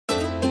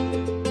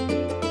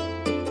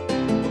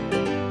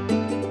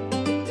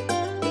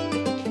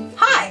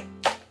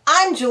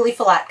Julie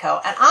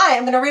Falatko, and I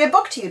am going to read a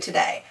book to you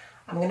today.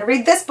 I'm going to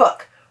read this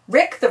book,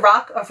 Rick the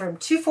Rock of Room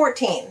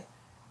 214.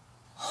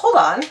 Hold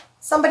on,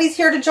 somebody's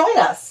here to join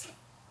us.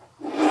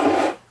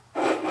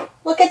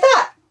 Look at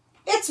that.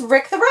 It's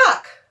Rick the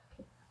Rock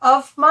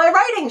of my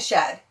writing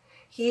shed.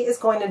 He is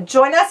going to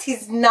join us.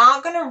 He's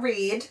not going to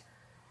read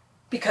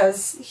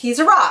because he's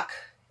a rock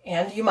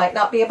and you might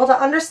not be able to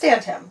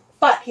understand him.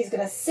 But he's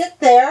going to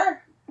sit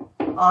there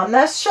on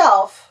this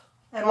shelf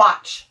and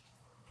watch.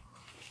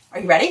 Are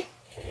you ready?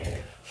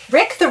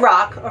 Rick the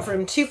Rock of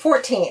Room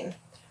 214.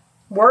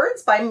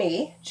 Words by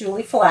me,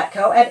 Julie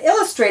Falatko, and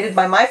illustrated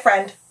by my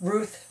friend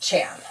Ruth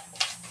Chan.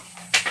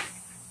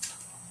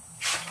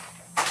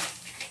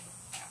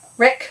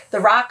 Rick the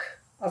Rock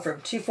of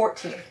Room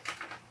 214.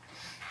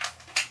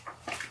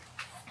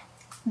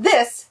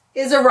 This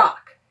is a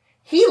rock.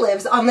 He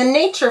lives on the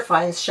Nature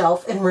Finds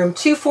shelf in Room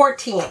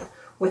 214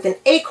 with an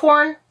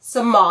acorn,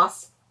 some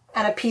moss,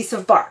 and a piece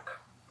of bark.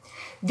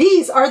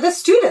 These are the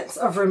students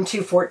of Room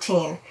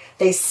 214.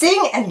 They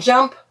sing and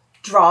jump,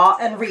 draw,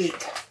 and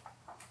read.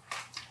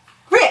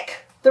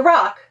 Rick, the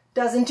rock,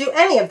 doesn't do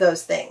any of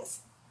those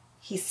things.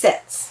 He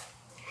sits.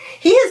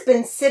 He has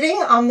been sitting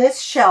on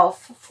this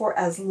shelf for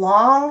as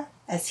long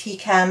as he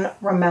can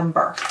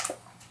remember.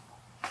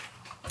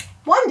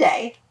 One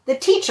day, the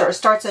teacher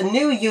starts a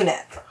new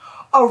unit.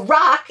 A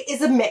rock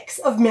is a mix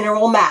of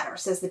mineral matter,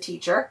 says the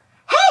teacher.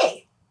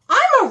 Hey,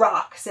 I'm a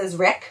rock, says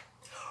Rick.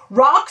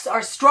 Rocks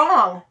are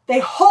strong. They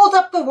hold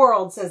up the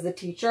world, says the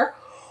teacher.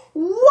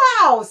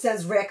 Wow,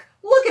 says Rick.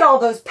 Look at all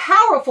those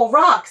powerful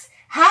rocks,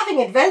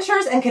 having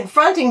adventures and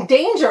confronting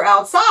danger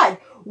outside.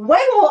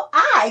 When will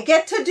I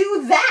get to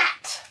do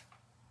that?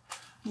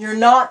 You're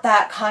not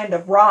that kind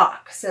of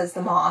rock, says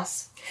the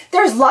moss.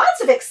 There's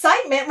lots of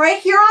excitement right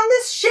here on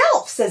this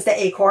shelf, says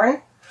the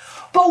acorn.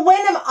 But when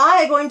am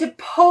I going to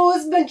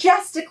pose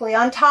majestically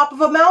on top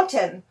of a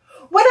mountain?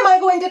 When am I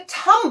going to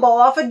tumble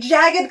off a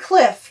jagged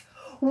cliff?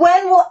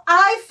 When will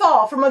I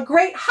fall from a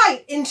great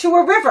height into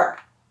a river?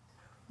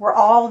 We're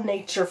all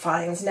nature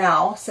finds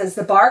now, says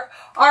the bark.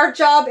 Our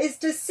job is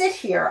to sit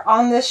here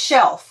on this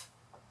shelf.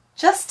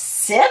 Just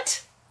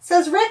sit,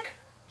 says Rick.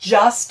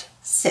 Just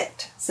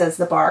sit, says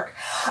the bark.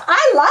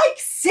 I like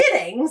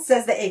sitting,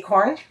 says the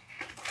acorn.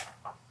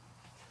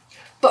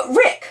 But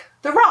Rick,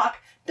 the rock,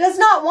 does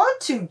not want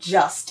to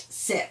just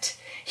sit.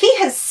 He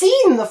has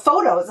seen the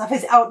photos of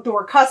his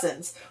outdoor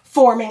cousins,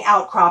 forming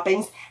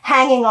outcroppings,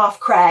 hanging off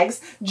crags,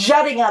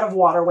 jutting out of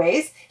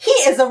waterways. He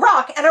is a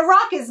rock, and a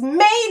rock is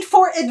made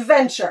for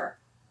adventure.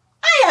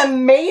 I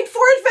am made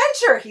for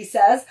adventure, he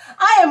says.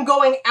 I am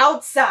going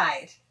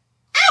outside.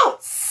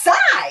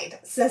 Outside,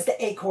 says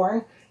the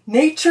acorn.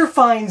 Nature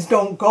finds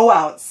don't go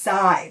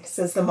outside,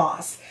 says the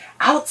moss.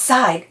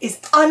 Outside is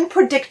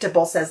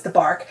unpredictable, says the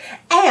bark,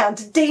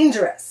 and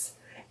dangerous.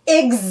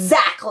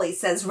 Exactly,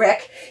 says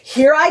Rick.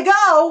 Here I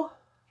go.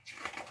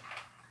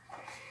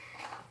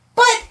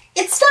 But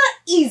it's not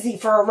easy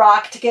for a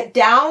rock to get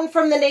down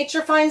from the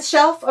Nature Finds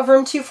shelf of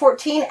Room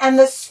 214, and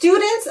the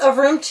students of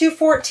Room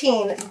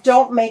 214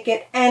 don't make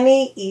it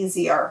any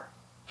easier.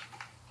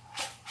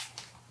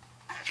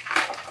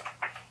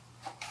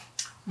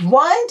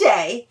 One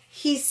day,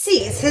 he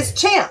sees his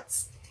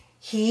chance.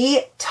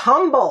 He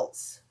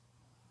tumbles.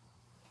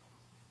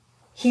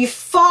 He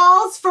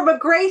falls from a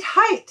great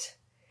height.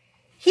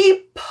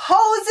 He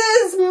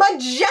poses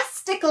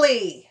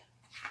majestically.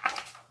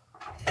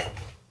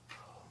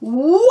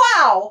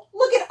 Wow,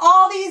 look at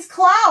all these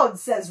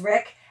clouds, says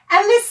Rick,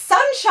 and this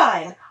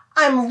sunshine.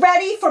 I'm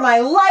ready for my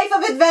life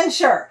of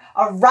adventure.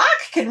 A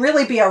rock can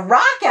really be a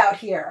rock out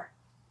here.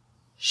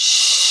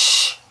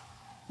 Shh,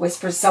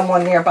 whispers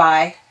someone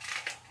nearby.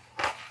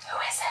 Who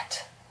is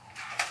it?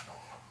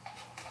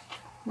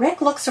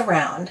 Rick looks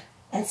around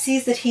and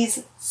sees that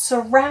he's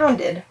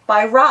surrounded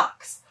by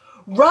rocks,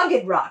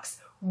 rugged rocks,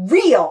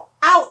 real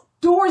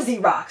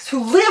outdoorsy rocks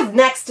who live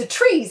next to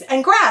trees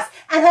and grass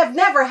and have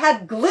never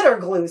had glitter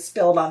glue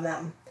spilled on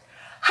them.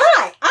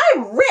 Hi,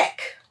 I'm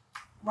Rick.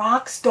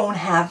 Rocks don't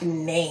have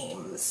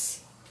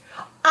names.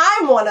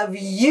 I'm one of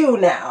you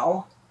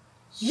now.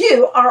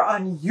 You are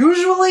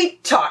unusually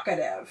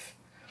talkative.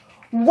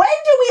 When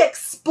do we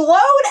explode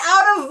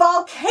out of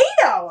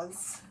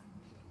volcanoes?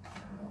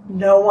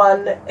 No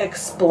one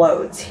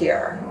explodes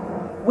here.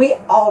 We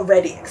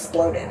already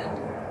exploded.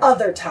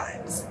 Other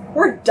times.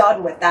 We're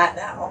done with that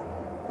now.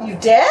 You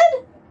did?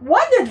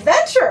 What an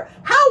adventure!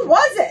 How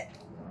was it?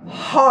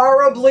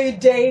 Horribly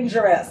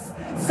dangerous.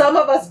 Some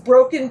of us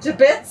broke into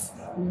bits,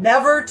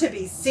 never to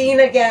be seen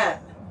again.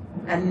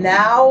 And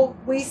now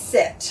we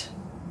sit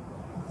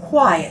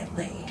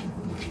quietly.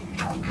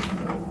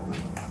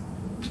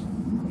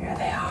 Here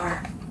they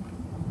are,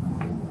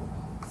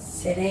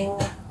 sitting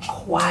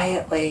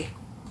quietly.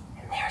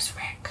 And there's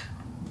Rick.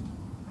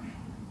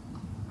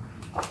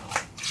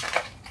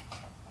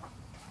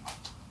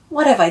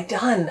 What have I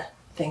done?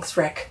 Thinks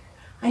Rick.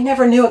 I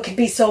never knew it could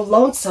be so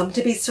lonesome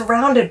to be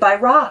surrounded by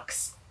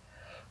rocks.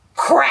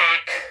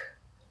 Crack!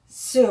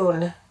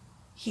 Soon,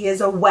 he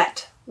is a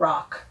wet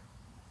rock.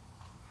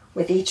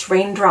 With each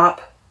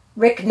raindrop,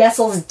 Rick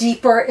nestles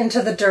deeper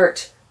into the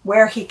dirt,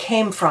 where he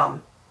came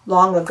from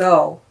long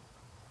ago.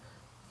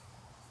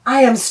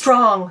 I am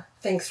strong,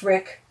 thinks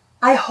Rick.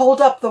 I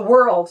hold up the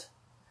world.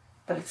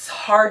 But it's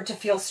hard to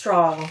feel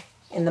strong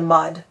in the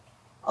mud,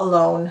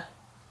 alone.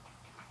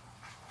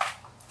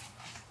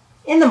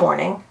 In the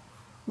morning,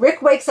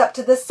 Rick wakes up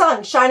to the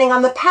sun shining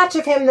on the patch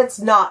of him that's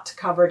not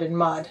covered in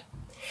mud.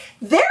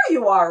 There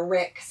you are,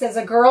 Rick, says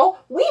a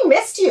girl. We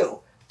missed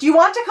you. Do you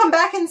want to come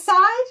back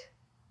inside?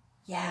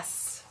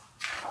 Yes.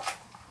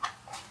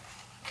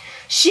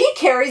 She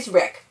carries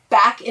Rick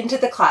back into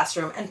the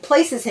classroom and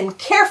places him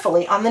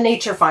carefully on the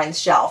Nature Finds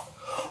shelf.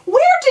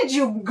 Where did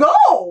you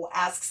go?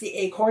 Asks the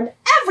acorn.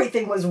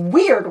 Everything was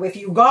weird with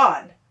you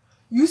gone.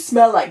 You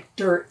smell like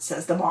dirt,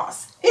 says the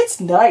moss. It's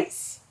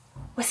nice.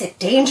 Was it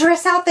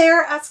dangerous out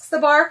there? Asks the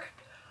bark.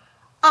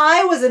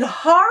 I was in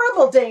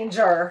horrible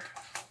danger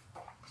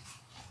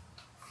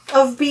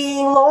of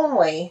being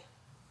lonely,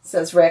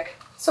 says Rick.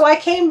 So I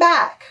came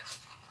back.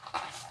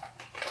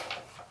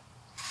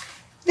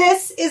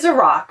 This is a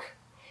rock.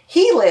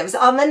 He lives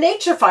on the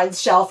Nature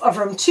Finds shelf of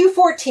room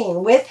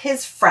 214 with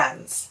his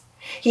friends.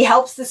 He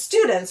helps the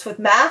students with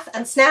math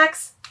and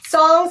snacks,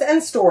 songs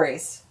and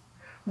stories.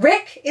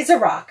 Rick is a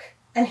rock,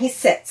 and he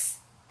sits,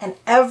 and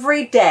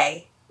every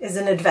day is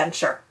an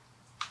adventure.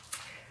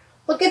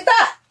 Look at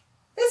that.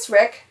 This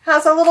Rick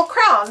has a little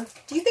crown.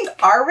 Do you think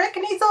our Rick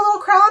needs a little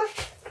crown?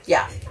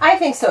 Yeah, I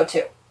think so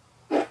too.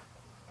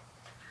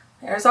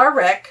 There's our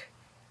Rick,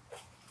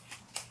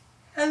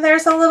 and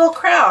there's a little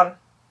crown.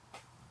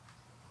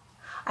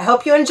 I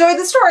hope you enjoyed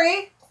the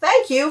story.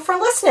 Thank you for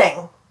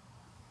listening.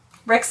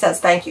 Rick says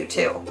thank you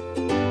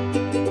too.